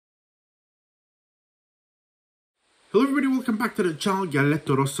Hello everybody, welcome back to the channel.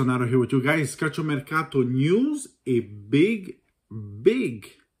 Galletto Rossonero here with you guys. Calciomercato news, a big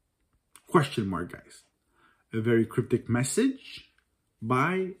question mark, guys. A very cryptic message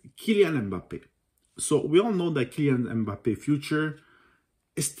by Kylian Mbappe. So we all know that Kylian Mbappe future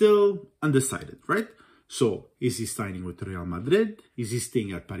is still undecided, right? So is he signing with Real Madrid? Is he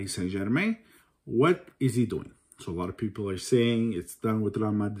staying at Paris Saint-Germain? What is he doing? So a lot of people are saying it's done with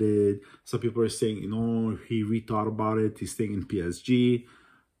Real Madrid. Some people are saying, you know, he rethought about it. He's staying in PSG.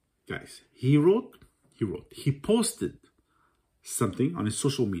 Guys, he posted something on his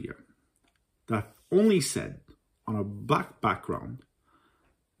social media that only said on a black background,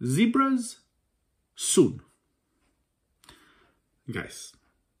 Zebras soon. Guys,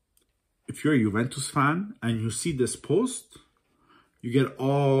 if you're a Juventus fan and you see this post, you get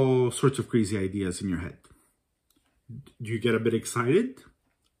all sorts of crazy ideas in your head. Do you get a bit excited?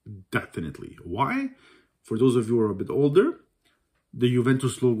 Definitely. Why? For those of you who are a bit older, the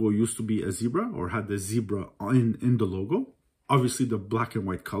Juventus logo used to be a zebra or had the zebra in the logo. Obviously, the black and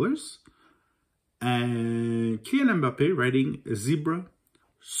white colors. And Kylian Mbappe writing a zebra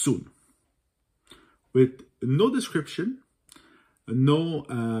soon. With no description, no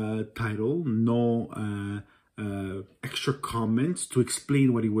title, no extra comments to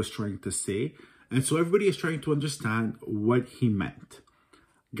explain what he was trying to say. And so everybody is trying to understand what he meant.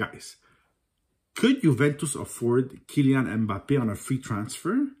 Guys, could Juventus afford Kylian Mbappe on a free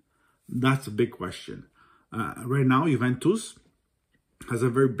transfer? That's a big question. Right now, Juventus has a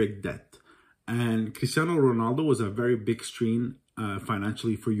very big debt. And Cristiano Ronaldo was a very big strain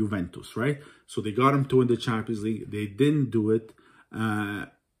financially for Juventus, right? So they got him to win the Champions League. They didn't do it.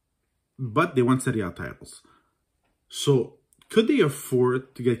 But they won Serie A titles. So could they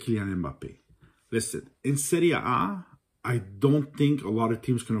afford to get Kylian Mbappe? Listen, in Serie A, I don't think a lot of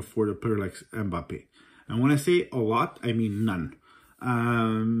teams can afford a player like Mbappe. And when I say a lot, I mean none.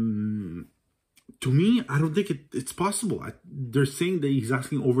 To me, I don't think it's possible. They're saying that he's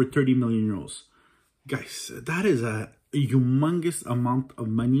asking over 30 million euros. Guys, that is a humongous amount of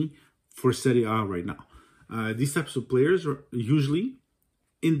money for Serie A right now. These types of players are usually,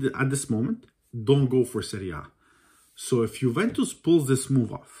 at this moment, don't go for Serie A. So if Juventus pulls this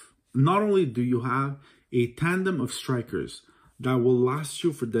move off, not only do you have a tandem of strikers that will last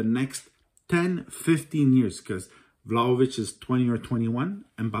you for the next 10, 15 years, because Vlahovic is 20 or 21,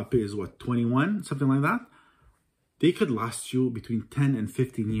 Mbappe is what, 21, something like that. They could last you between 10 and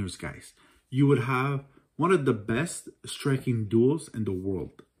 15 years, guys. You would have one of the best striking duos in the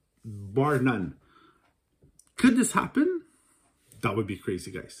world, bar none. Could this happen? That would be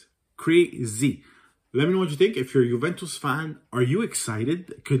crazy, guys. Crazy. Let me know what you think. If you're a Juventus fan, are you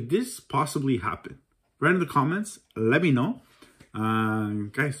excited? Could this possibly happen? Write in the comments. Let me know.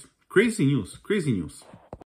 Guys, crazy news. Crazy news.